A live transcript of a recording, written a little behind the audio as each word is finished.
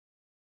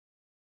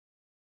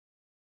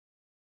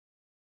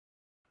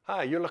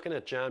Hi, you're looking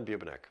at John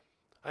Bubenek.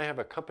 I have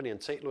a company in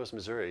St. Louis,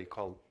 Missouri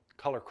called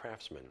Color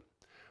Craftsmen.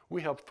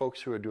 We help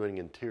folks who are doing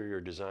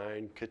interior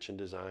design, kitchen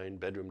design,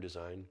 bedroom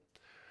design.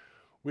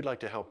 We'd like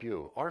to help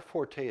you. Our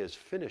forte is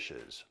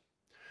finishes.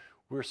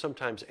 We're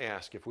sometimes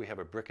asked if we have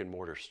a brick and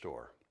mortar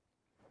store.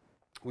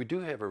 We do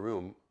have a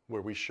room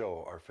where we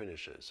show our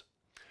finishes.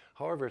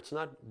 However, it's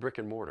not brick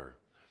and mortar.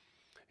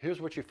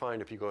 Here's what you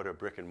find if you go to a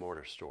brick and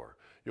mortar store.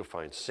 You'll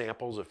find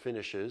samples of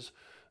finishes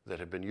that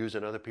have been used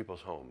in other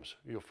people's homes.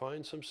 You'll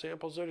find some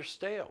samples that are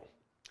stale.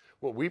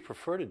 What we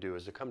prefer to do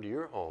is to come to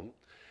your home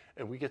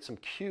and we get some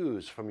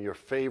cues from your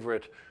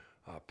favorite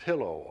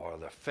pillow or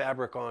the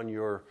fabric on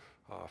your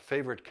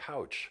favorite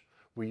couch.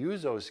 We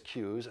use those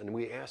cues and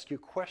we ask you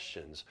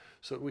questions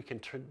so that we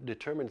can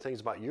determine things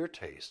about your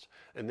taste.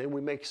 And then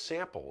we make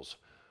samples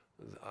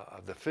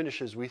of the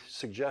finishes we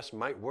suggest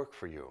might work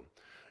for you.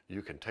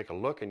 You can take a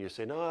look and you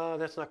say, no,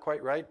 that's not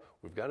quite right.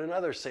 We've got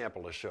another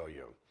sample to show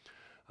you.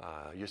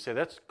 You say,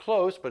 that's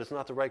close, but it's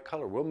not the right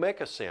color. We'll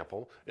make a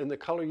sample in the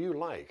color you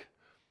like.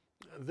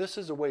 This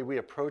is the way we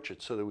approach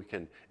it so that we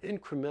can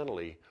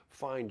incrementally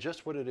find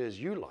just what it is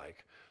you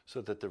like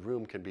so that the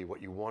room can be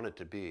what you want it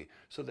to be,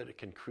 so that it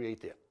can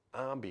create the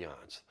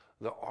ambiance,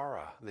 the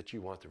aura that you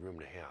want the room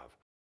to have.